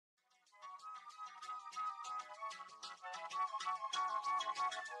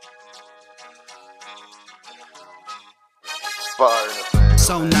prod.Nathaniel.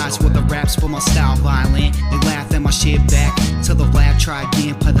 So nice with the raps, but my style violent. They laugh at my shit back. Till the laugh, try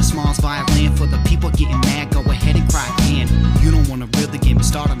again. Play the smalls violin. For the people getting mad, go ahead and cry again. You don't wanna really get me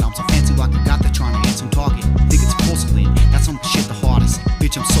started. I'm so fancy like I got there trying to hit some target. Think it's porcelain, that's some shit the hardest.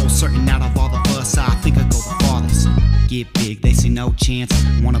 Bitch, I'm so certain out of all the buzz, I think I go the farthest. Get big, they say no chance.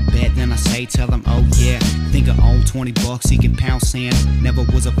 Wanna bet, then I say, tell them, oh yeah. Think I own 20 bucks, he can pound sand. Never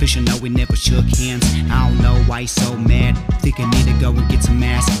was official, no, we never shook hands. I don't know why he's so mad. Think I need to go and get some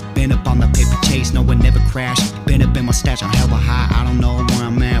ass. Been up on the paper chase, no, it never crashed. Been up in my stash, I'm hella high. I don't know where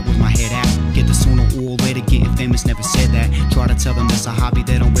I'm at, where's my head at? Get the sooner or later, getting famous, never said that. Try to tell them it's a hobby,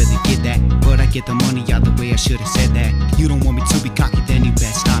 they don't really get that. But I get the money out the way I should've said that. You don't want me to be cocky, then you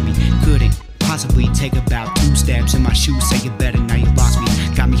best stop me. Couldn't possibly take about 2 steps in my shoes, say you better, now you lost me.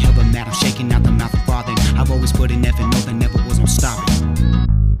 Got me hella mad, I'm shaking out the mouth of frothing. I've always put in effort, no, there never was no stopping.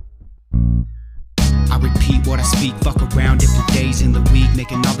 I repeat what I speak, fuck around different days in the week,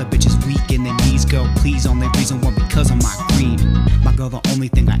 making all the bitches weak in their knees. Girl, please, only reason why because of my greed. My girl, the only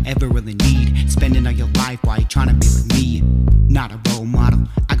thing I ever really need. Spending all your life while you trying to be like me. Not a role model,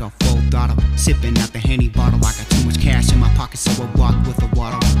 I got full throttle. Sipping out the Henny bottle, I got too much cash in my pocket, so I walk with a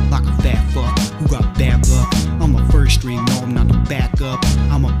waddle. Like a fat fuck, who got bad luck. I'm a first string, no, I'm not a backup.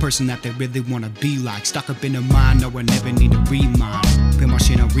 I'm a person that they really wanna be like. Stuck up in their mind, no, I never need to remind. Put my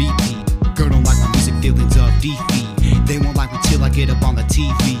shit on repeat. Girl don't like my music, feelings of defeat. They won't like me till I get up on the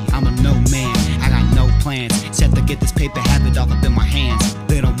TV. I'm a no man, I got no plans. Set to get this paper, have it all up in my hands.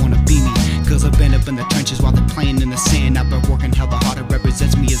 They don't wanna be me, cause I've been up in the trenches while they're playing in the sand. I've been working hella hard, it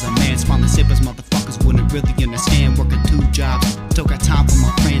represents me as a man. Smiling sippers, motherfuckers wouldn't really understand. Working 2 jobs, still got time for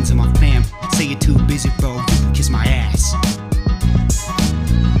my friends and my fam. Say you're too busy, bro, you can kiss my ass.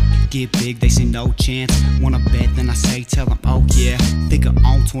 Get big, they say no chance. Wanna bet, then I say, tell them, oh yeah. Think I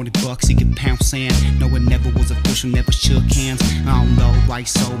own 20 bucks, he can pound sand. No, it never was official, never shook hands. I don't know why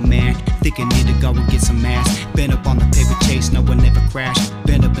he's so mad. Think I need to go and get some ass. Been up on the paper chase, no, it never crashed.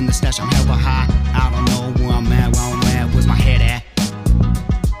 Been up in the stash, I'm hella high.